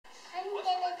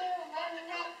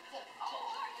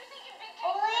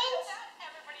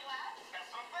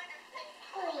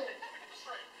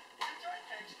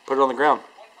Put it on the ground.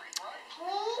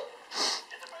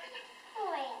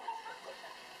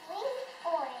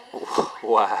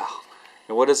 Wow.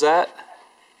 And what is that?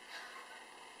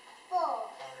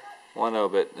 Well, I know,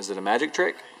 but is it a magic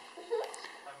trick?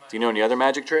 Do you know any other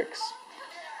magic tricks?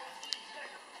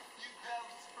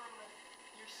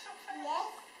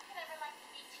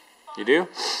 You do?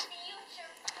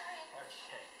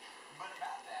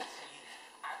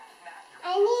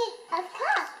 I need a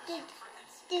cup to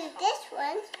do this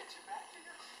one.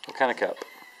 What kind of cup?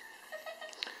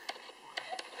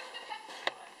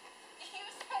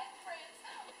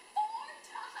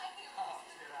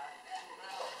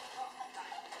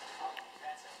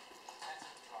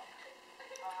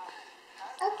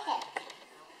 Okay.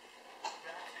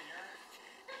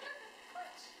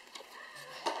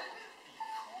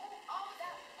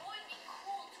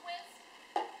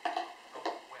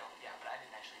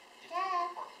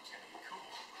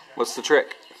 What's the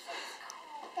trick?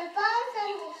 The ball's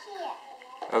under here.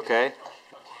 Okay.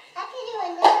 I can do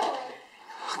another one.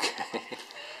 Okay.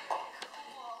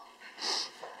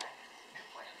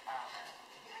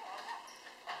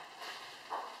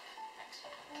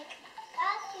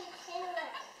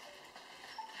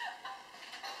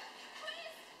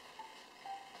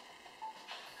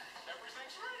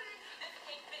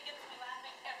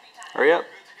 Hurry up.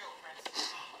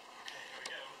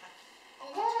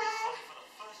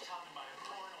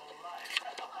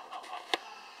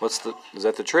 Is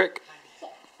that the trick?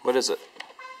 What is it?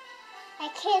 I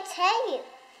can't tell you.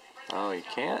 Oh, you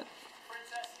can't?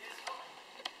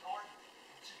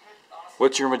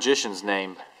 What's your magician's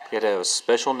name? You gotta have a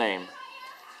special name.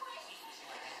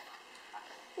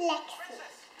 Lexi.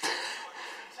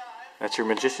 That's your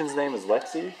magician's name is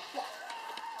Lexi?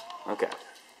 Okay.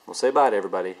 Well, say bye to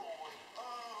everybody.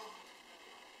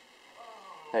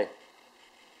 Hey.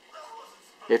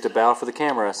 You have to bow for the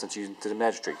camera since you did a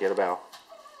magic trick. You gotta bow.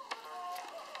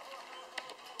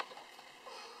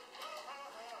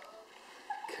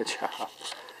 Good job.